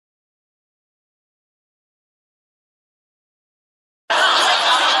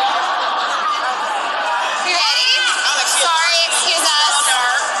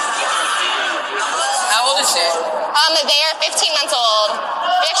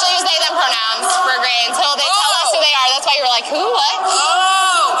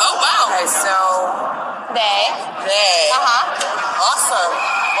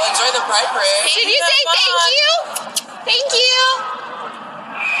Did you say thank you? Thank you.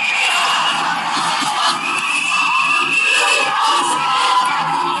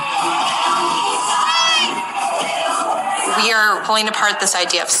 We are pulling apart this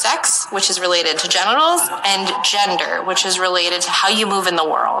idea of sex, which is related to genitals, and gender, which is related to how you move in the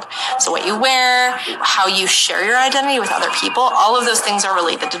world. So what you wear, how you share your identity with other people, all of those things are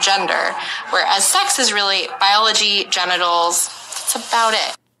related to gender. Whereas sex is really biology, genitals, that's about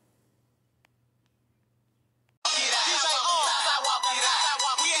it.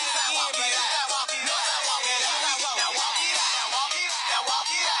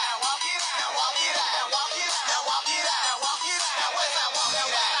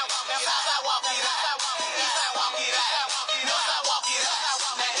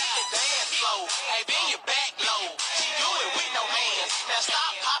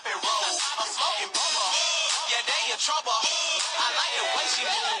 Trouble. I like the way she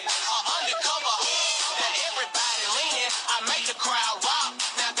move, undercover. Now everybody leaning, I make the crowd rock.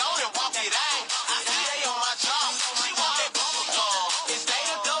 Now go and walk it out. I see they on my job. She want that bubble gum. Is they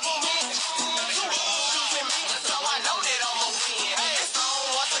the double mix? Choosing me, so I know that I'm a win. It's on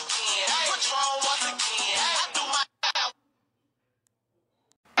once again, Patron once again. I do my job.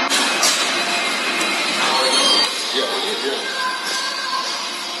 Yeah, what you doing?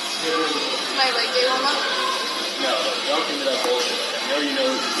 My leg day warm up? No, don't give me that bullshit. I know you know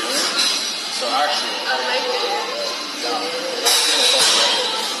what you're doing. So actually, A leg day. no.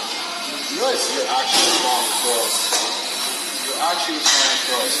 You realize you're actually wrong with girls. You're actually wrong with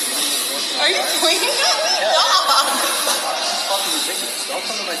girls. Are you pointing at me? Yeah. Stop. It's fucking ridiculous. Don't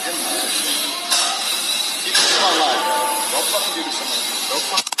come to my gym and do this shit. Keep this in my life, bro. Don't fucking do this to someone. Don't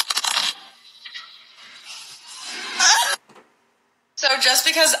fucking. So just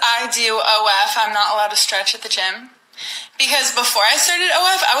because I do OF, I'm not allowed to stretch at the gym? Because before I started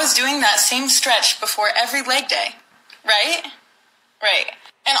OF, I was doing that same stretch before every leg day, right? Right.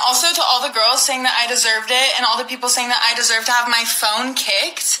 And also to all the girls saying that I deserved it, and all the people saying that I deserve to have my phone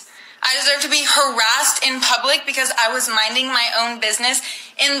kicked, I deserve to be harassed in public because I was minding my own business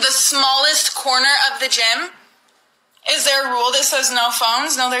in the smallest corner of the gym. Is there a rule that says no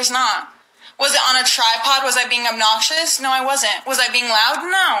phones? No, there's not. Was it on a tripod? Was I being obnoxious? No, I wasn't. Was I being loud?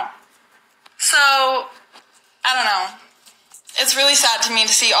 No. So, I don't know. It's really sad to me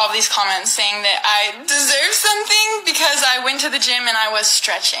to see all these comments saying that I deserve something because I went to the gym and I was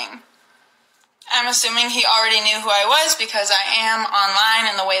stretching. I'm assuming he already knew who I was because I am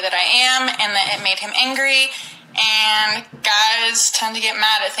online in the way that I am, and that it made him angry, and guys tend to get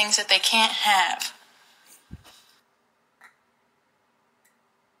mad at things that they can't have.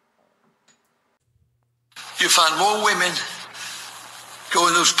 You find more women go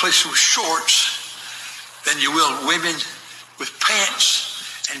in those places with shorts than you will women with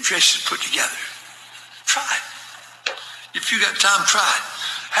pants and dresses put together. Try it. If you got time, try it.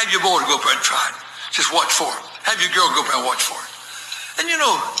 Have your boy go up there and try it. Just watch for it. Have your girl go up there and watch for it. And you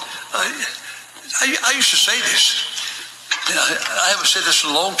know, I used to say this. And I haven't said this in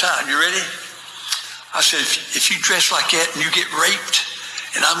a long time. You ready? I said, if you dress like that and you get raped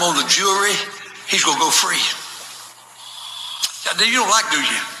and I'm on the jury, he's going to go free. Now, you don't like, do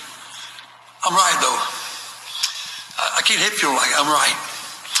you? I'm right, though. I can't help you don't like it. I'm right.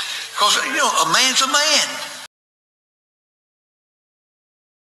 Because, you know, a man's a man.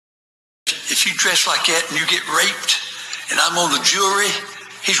 If you dress like that and you get raped and I'm on the jury,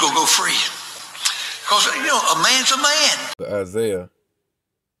 he's going to go free. Because, you know, a man's a man. Isaiah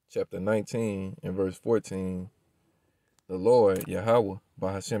chapter 19 and verse 14, the Lord, Yahweh,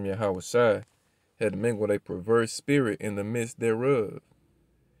 by Hashem Yahweh Shai, had mingled a perverse spirit in the midst thereof,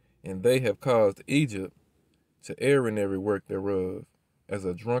 and they have caused Egypt to err in every work thereof, as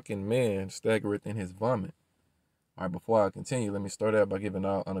a drunken man staggereth in his vomit. All right, before I continue, let me start out by giving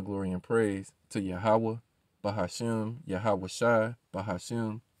all honor, glory, and praise to Yahweh, Bahashim, Yahweh Shai,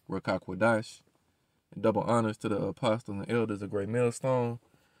 Bahashim, Rakakwadash, and double honors to the apostles and elders of Great Millstone,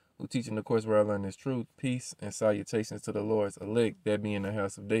 who teach in the course where I learn this truth, peace, and salutations to the Lord's elect, that be in the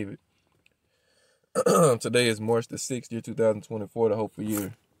house of David. Today is March the 6th, year 2024, the hopeful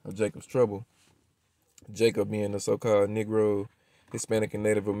year of Jacob's trouble. Jacob being the so-called Negro, Hispanic, and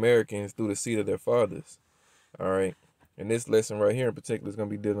Native Americans through the seed of their fathers. All right. And this lesson right here in particular is going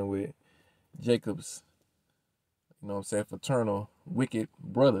to be dealing with Jacob's, you know what I'm saying, fraternal wicked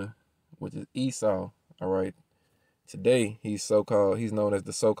brother, which is Esau. All right. Today, he's known as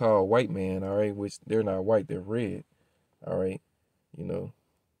the so-called white man. All right. Which they're not white, they're red. All right. You know,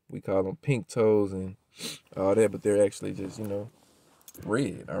 we call them pink toes and all that, but they're actually just, you know,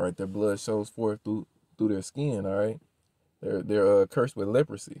 red. All right. Their blood shows forth through their skin. All right. They're cursed with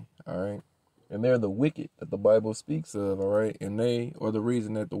leprosy, all right? And they're the wicked that the Bible speaks of, all right? And they are the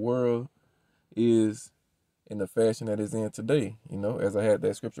reason that the world is in the fashion that it's in today. You know, as I had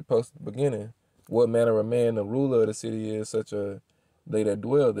that scripture posted at the beginning, what manner of man the ruler of the city is, such a they that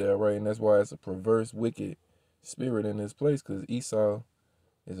dwell there, right? And that's why it's a perverse, wicked spirit in this place, because Esau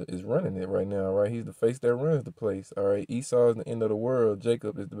is running it right now, right? He's the face that runs the place, all right? Esau is the end of the world.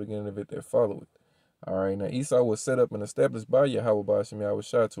 Jacob is the beginning of it that follow it. All right, now Esau was set up and established by Yahweh Ba'ashem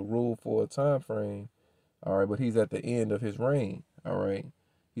Yahushua to rule for a time frame. All right, but he's at the end of his reign. All right,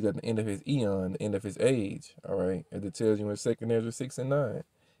 he's at the end of his eon, the end of his age. All right, as it tells you in 2 Ezra 6 and 9.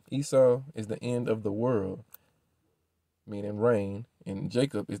 Esau is the end of the world, meaning reign, and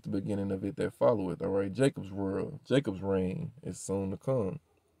Jacob is the beginning of it that followeth. All right, Jacob's world, Jacob's reign is soon to come.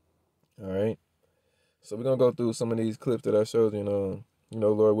 All right, so we're gonna go through some of these clips that I showed you.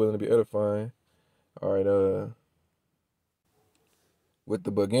 Lord willing to be edifying. All right, with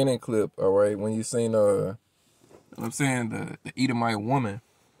the beginning clip, all right, when you seen I'm saying the Edomite woman,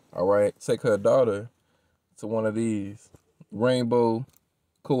 all right, take her daughter to one of these Rainbow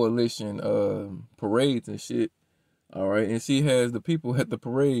Coalition parades and shit, all right, and she has the people at the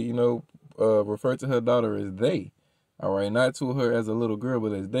parade, refer to her daughter as they, all right, not to her as a little girl,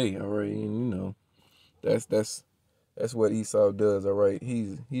 but as they, all right, and that's what Esau does, all right.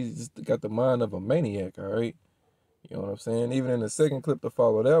 He's just got the mind of a maniac, all right. You know what I'm saying? Even in the second clip to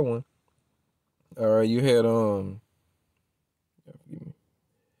follow that one, all right, you had all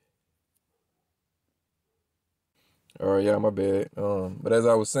right, yeah, my bad. But as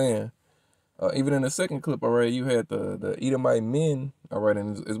I was saying, even in the second clip, all right, you had the Edomite men, all right,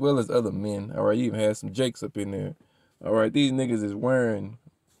 and as well as other men, all right. You even had some Jakes up in there, all right. These niggas is wearing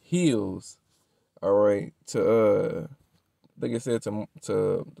heels, all right, like I said,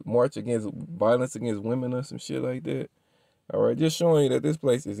 to march against violence against women or some shit like that. All right, just showing you that this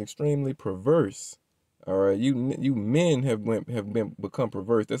place is extremely perverse. All right, you men have become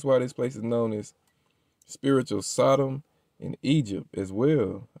perverse. That's why this place is known as spiritual Sodom and Egypt as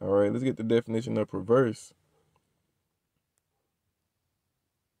well. All right, let's get the definition of perverse.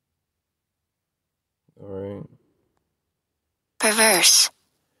 All right. Perverse.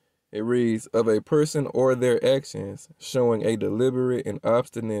 It reads, of a person or their actions showing a deliberate and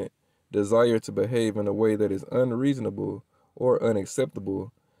obstinate desire to behave in a way that is unreasonable or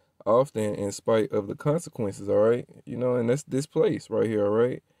unacceptable, often in spite of the consequences, all right? And that's this place right here, all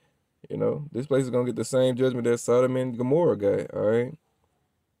right? This place is going to get the same judgment that Sodom and Gomorrah got, all right?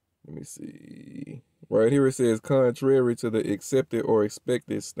 Let me see. Right here it says, contrary to the accepted or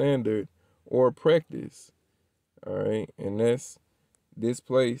expected standard or practice, all right? And that's this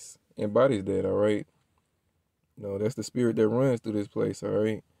place embodies that, all right? That's the spirit that runs through this place, all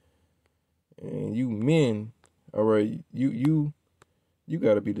right? And you men, all right, you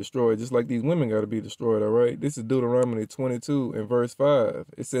got to be destroyed, just like these women got to be destroyed, all right? This is Deuteronomy 22 and verse 5.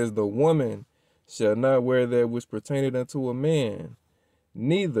 It says, the woman shall not wear that which pertaineth unto a man,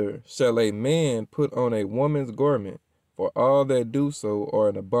 neither shall a man put on a woman's garment, for all that do so are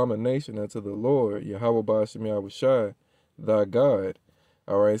an abomination unto the Lord, Yahweh Ba'ashem Yahushua, thy God.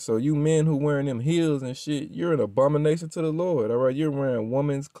 All right, so you men who wearing them heels and shit, you're an abomination to the Lord. All right, you're wearing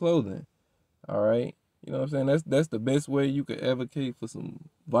woman's clothing. All right, you know what I'm saying? That's the best way you could advocate for some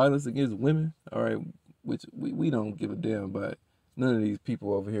violence against women. All right, which we don't give a damn about none of these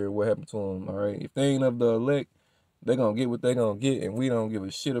people over here. What happened to them? All right, if they ain't of the elect, they're gonna get what they're gonna get, and we don't give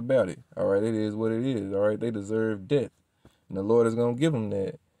a shit about it. All right, it is what it is. All right, they deserve death, and the Lord is gonna give them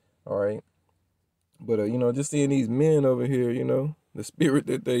that. All right, but just seeing these men over here, the spirit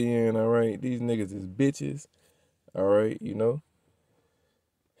that they in, all right? These niggas is bitches, all right, And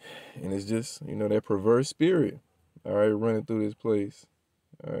it's just, that perverse spirit, all right, running through this place,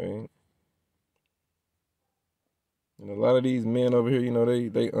 all right? And a lot of these men over here,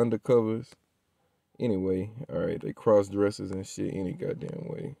 they undercovers anyway, all right? They cross dressers and shit any goddamn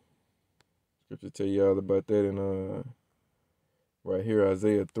way. Scripture tell y'all about that in, right here,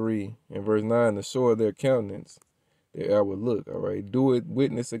 Isaiah 3 and verse 9, to show their countenance, their outward look, all right? Do it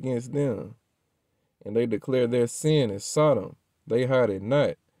witness against them. And they declare their sin as Sodom. They hide it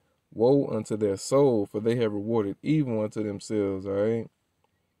not. Woe unto their soul, for they have rewarded evil unto themselves, all right?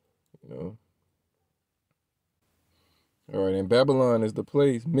 All right, and Babylon is the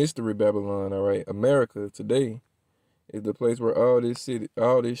place, Mystery Babylon, all right? America today is the place where all this shit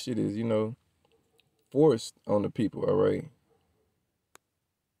is, forced on the people, all right?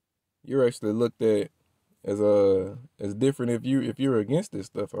 You're actually looked at as different if you're against this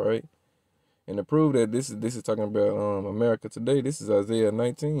stuff, all right? And to prove that this is talking about America today, this is Isaiah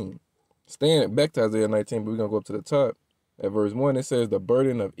 19. Staying back to Isaiah 19, but we're gonna go up to the top. At verse 1, it says the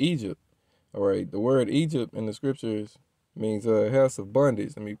burden of Egypt. All right, the word Egypt in the scriptures means house of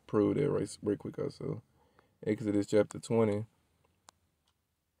bondage. Let me prove that right quick also. Exodus chapter 20.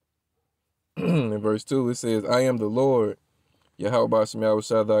 In verse 2, it says, I am the Lord, Yahweh Bashem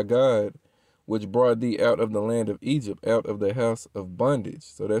Yahushua thy God, which brought thee out of the land of Egypt, out of the house of bondage.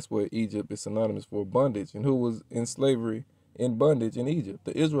 So that's what Egypt is synonymous for, bondage. And who was in slavery, in bondage in Egypt?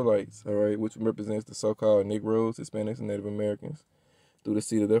 The Israelites, all right, which represents the so-called Negroes, Hispanics, and Native Americans through the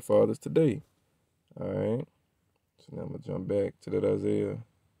seed of their fathers today. All right. So now I'm going to jump back to that Isaiah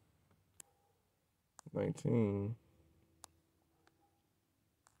 19.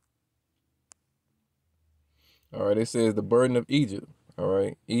 All right, it says the burden of Egypt. All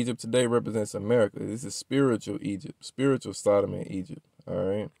right, Egypt today represents America. This is spiritual Egypt, spiritual Sodom and Egypt. All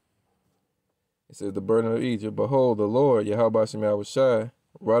right. It says the burden of Egypt. Behold, the Lord, Yahweh Bashem Yahushua,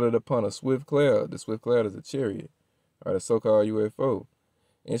 rideth upon a swift cloud. The swift cloud is a chariot, or the so-called UFO.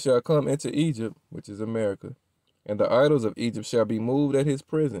 And shall come into Egypt, which is America. And the idols of Egypt shall be moved at his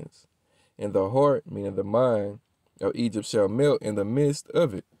presence. And the heart, meaning the mind, of Egypt shall melt in the midst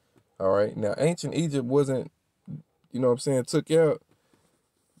of it. All right. Now, ancient Egypt wasn't, you know what I'm saying, took out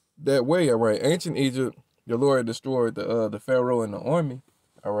that way. All right. Ancient Egypt, the Lord destroyed the Pharaoh and the army.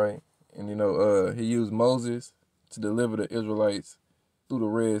 All right. And, you know, he used Moses to deliver the Israelites through the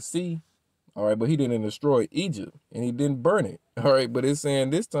Red Sea. All right. But he didn't destroy Egypt and he didn't burn it. All right. But it's saying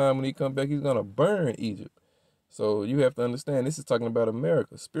this time when he come back, he's going to burn Egypt. So you have to understand, this is talking about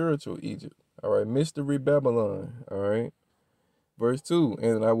America, spiritual Egypt. All right. Mystery Babylon. All right. Verse 2,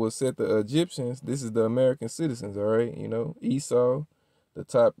 and I will set the Egyptians, this is the American citizens, all right, you know, Esau, the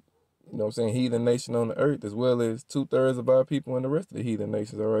top, you know what I'm saying, heathen nation on the earth, as well as 2/3 of our people and the rest of the heathen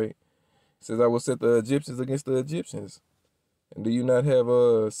nations, all right. It says, I will set the Egyptians against the Egyptians. And do you not have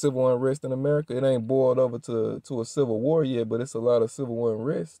a civil unrest in America? It ain't boiled over to a civil war yet, but it's a lot of civil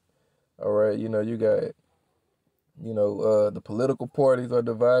unrest, all right. You know, you got, you know, the political parties are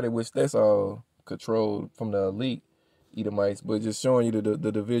divided, which that's all controlled from the elite Edomites, but just showing you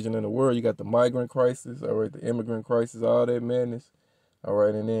the division in the world. You got the migrant crisis, all right, the immigrant crisis, all that madness, all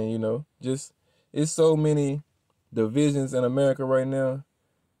right, and then, you know, just, it's so many divisions in America right now,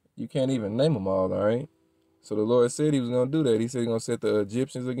 you can't even name them all, all right? So the Lord said he was going to do that. He said he's going to set the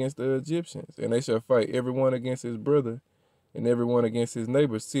Egyptians against the Egyptians, and they shall fight everyone against his brother, and everyone against his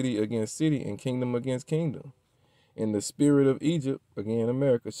neighbor, city against city, and kingdom against kingdom. And the spirit of Egypt, again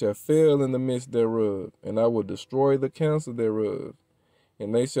America, shall fail in the midst thereof, and I will destroy the counsel thereof.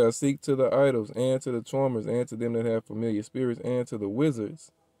 And they shall seek to the idols, and to the charmers, and to them that have familiar spirits, and to the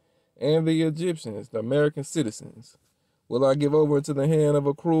wizards, and the Egyptians, the American citizens, will I give over into the hand of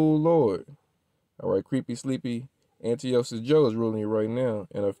a cruel Lord. All right, creepy, sleepy Antiochus Joe is ruling you right now,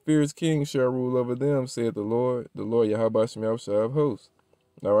 and a fierce king shall rule over them, said the Lord Yahweh Bashem Yahushua of hosts.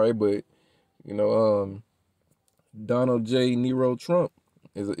 All right, but, you know, Donald J. Nero Trump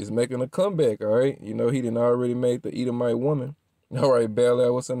is making a comeback, all right? You know, he didn't already make the Edomite woman. All right, bail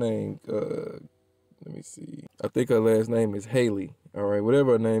out, what's her name? Let me see. I think her last name is Haley. All right,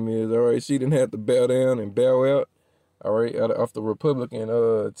 whatever her name is, all right? She didn't have to bow down and bow out, all right, off the Republican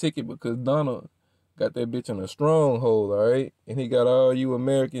ticket because Donald got that bitch in a stronghold, all right? And he got all you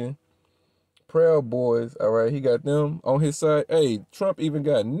American Proud Boys, all right? He got them on his side. Hey, Trump even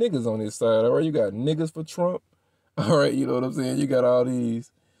got niggas on his side, all right? You got niggas for Trump. All right, you know what I'm saying? You got all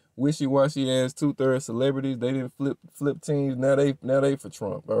these wishy-washy ass 2/3 celebrities. They didn't flip teams. Now they for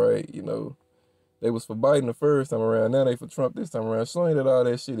Trump. All right, you know, they was for Biden the first time around. Now they for Trump this time around. Showing that all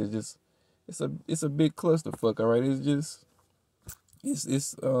that shit is just it's a big clusterfuck. All right, it's just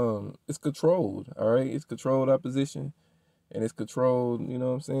it's controlled. All right, it's controlled opposition, and it's controlled. You know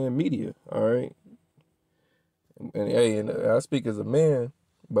what I'm saying? Media. All right, and hey, and I speak as a man.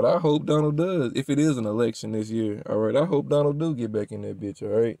 But I hope Donald does, if it is an election this year, all right? I hope Donald do get back in that bitch, all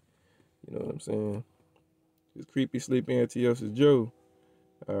right? You know what I'm saying? This creepy, sleepy Antiochus Joe,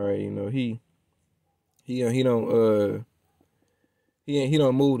 all right, you know, he don't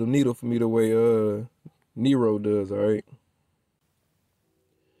move the needle for me the way Nero does, all right?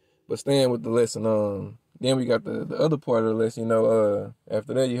 But staying with the lesson, then we got the other part of the lesson, you know,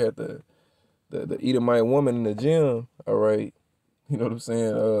 after that you had the Edomite woman in the gym, all right? You know what I'm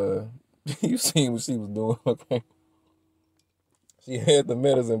saying? You seen what she was doing, okay? She had the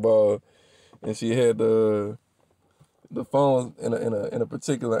medicine ball, and she had the phone in a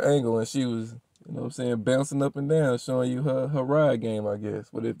particular angle, and she was, you know what I'm saying, bouncing up and down, showing you her ride game, I guess.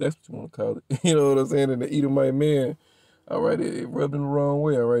 But if that's what you want to call it, you know what I'm saying? And the Edomite man, all right, it rubbed him the wrong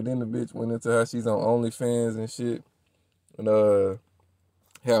way, all right? Then the bitch went into how she's on OnlyFans and shit, and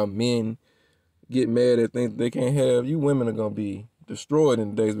how men get mad at things they can't have, you women are gonna be destroyed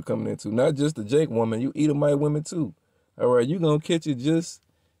in the days we're coming into. Not just the Jake woman, you Edomite women too. All right, you gonna catch it just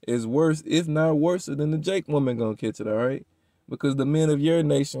as worse, if not worse, than the Jake woman gonna catch it. All right, because the men of your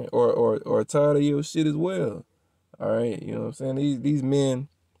nation are tired of your shit as well. All right, you know what I'm saying? These men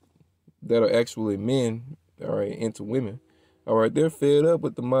that are actually men, all right, into women, all right, they're fed up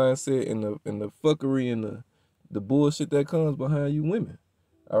with the mindset and the fuckery and the bullshit that comes behind you women.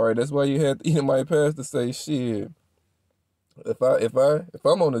 All right, that's why you had the Edomite pastor say, shit, if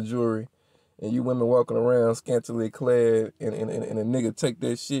I'm on the jury and you women walking around scantily clad and a nigga take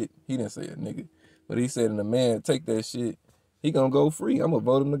that shit, he didn't say a nigga, but he said, and a man take that shit, he gonna go free. I'm gonna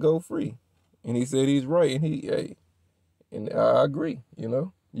vote him to go free. And he said he's right, and and I agree, you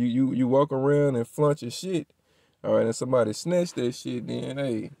know. You walk around and flaunt your shit, all right, and somebody snatch that shit, then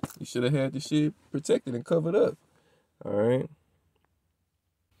hey, you should have had the shit protected and covered up. All right.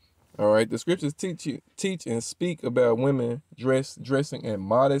 All right, the scriptures teach and speak about women dressing in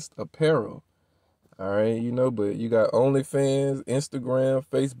modest apparel. All right, you know, but you got OnlyFans, Instagram,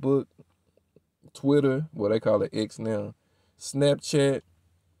 Facebook, Twitter, what they call it X now, Snapchat,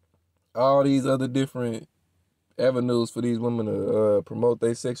 all these other different avenues for these women to promote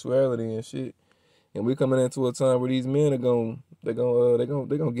their sexuality and shit. And we're coming into a time where these men are gonna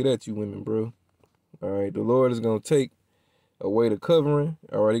get at you women, bro. All right, the Lord is gonna take away the covering.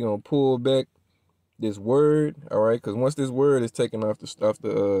 All right, He's gonna pull back this word. All right, because once this word is taken off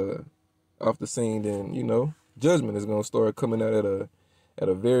the scene, then you know judgment is gonna start coming out at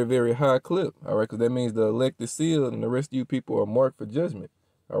a very, very high clip. All right, because that means the elect is sealed and the rest of you people are marked for judgment.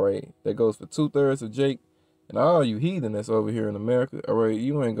 All right, that goes for 2/3 of Jake and all you heathen that's over here in America. All right,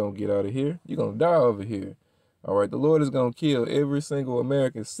 you ain't gonna get out of here. You're gonna die over here. All right, the Lord is gonna kill every single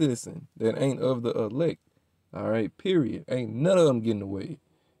American citizen that ain't of the elect. All right, period. Ain't none of them getting away.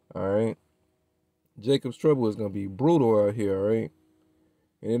 All right. Jacob's trouble is going to be brutal out here, all right?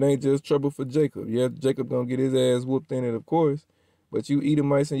 And it ain't just trouble for Jacob. Yeah, Jacob going to get his ass whooped in it, of course. But you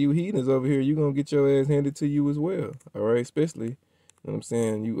Edomites and you heathens over here, you going to get your ass handed to you as well, all right? Especially, you know what I'm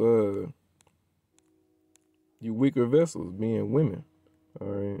saying, you weaker vessels being women, all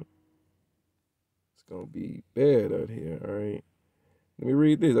right? It's going to be bad out here, all right? Let me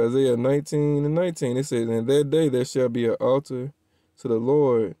read this. Isaiah 19:19. It says, in that day there shall be an altar to the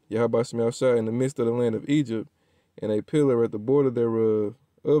Lord, Yahweh Shemel Shai, in the midst of the land of Egypt, and a pillar at the border thereof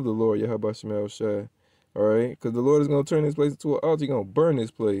of the Lord, Yahweh Shemel Shai. All right? Because the Lord is going to turn this place into an altar. He's going to burn this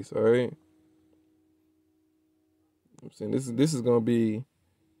place. All right? I'm saying this is going to be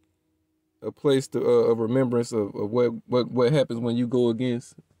a place of remembrance of what happens when you go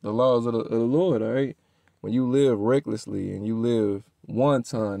against the laws of the Lord. All right? When you live recklessly and you live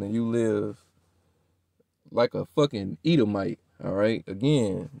wanton and you live like a fucking Edomite, all right?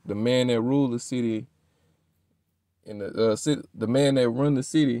 Again, the man that ruled the city and the man that run the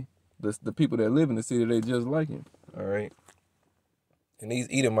city, the people that live in the city, they just like him, all right? And these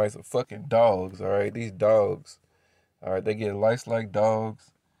Edomites are fucking dogs, all right? These dogs, all right, they get lice like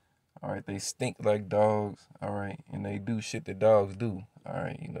dogs, all right? They stink like dogs, all right? And they do shit that dogs do, all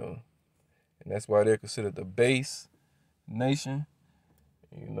right, you know? And that's why they're considered the base nation.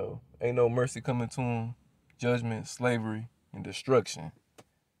 You know, ain't no mercy coming to them. Judgment, slavery, and destruction.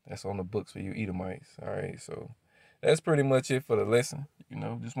 That's on the books for you Edomites. All right, so that's pretty much it for the lesson. You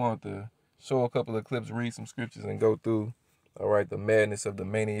know, just wanted to show a couple of clips, read some scriptures, and go through, all right, the madness of the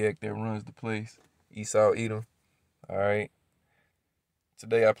maniac that runs the place, Esau Edom. All right.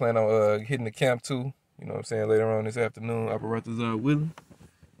 Today I plan on hitting the camp too. You know what I'm saying? Later on this afternoon, Aparatazar willing.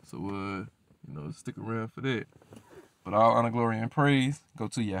 So, you know, stick around for that. But all honor, glory, and praise go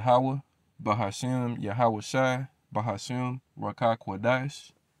to Yahweh, Bahashem, Yahweh Shai, Bahashem, Rakah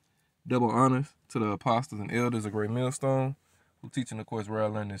Kwadash. Double honors to the apostles and elders of Great Millstone, who teaching the course where I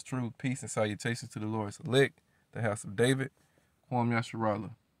learned this truth. Peace and salutations to the Lord's elect, the house of David, Kwam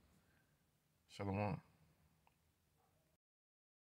Yasharallah. Shalom.